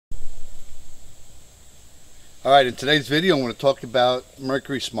Alright, in today's video I'm going to talk about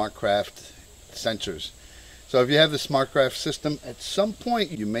Mercury Smartcraft sensors. So if you have the Smartcraft system, at some point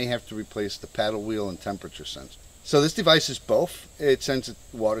you may have to replace the paddle wheel and temperature sensor. So this device is both. It sends a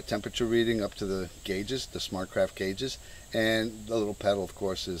water temperature reading up to the gauges, the Smartcraft gauges, and the little pedal, of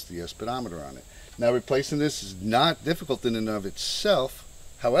course, is the speedometer on it. Now replacing this is not difficult in and of itself.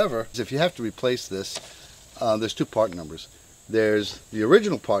 However, if you have to replace this, there's two part numbers. There's the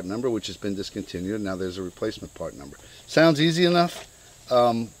original part number, which has been discontinued. Now there's a replacement part number. Sounds easy enough.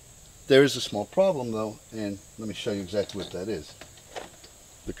 There is a small problem though, and let me show you exactly what that is.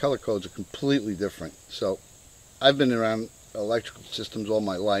 The color codes are completely different. So I've been around electrical systems all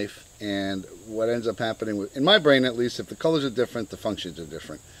my life, and what ends up happening with, in my brain at least, if the colors are different, the functions are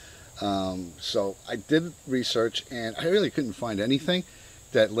different. So I did research, and I really couldn't find anything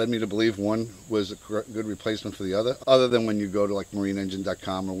that led me to believe one was a good replacement for the other than when you go to like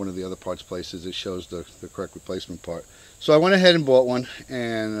marineengine.com or one of the other parts places, it shows the correct replacement part. So I went ahead and bought one,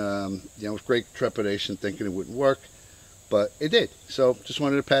 and with great trepidation, thinking it wouldn't work, but it did. So just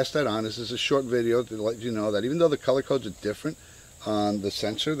wanted to pass that on. This is a short video to let you know that even though the color codes are different on the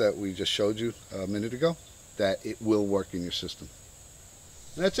sensor that we just showed you a minute ago, that it will work in your system.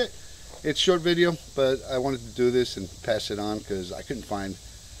 And that's it. It's a short video, but I wanted to do this and pass it on because I couldn't find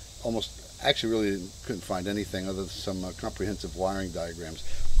couldn't find anything other than some comprehensive wiring diagrams.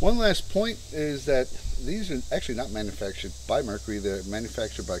 One last point is that these are actually not manufactured by Mercury. They're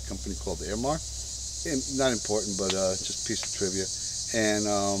manufactured by a company called Airmar. Not important, but just a piece of trivia. And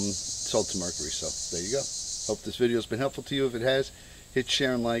sold to Mercury, so there you go. Hope this video has been helpful to you. If it has, hit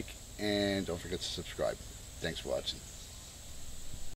share and like, and don't forget to subscribe. Thanks for watching.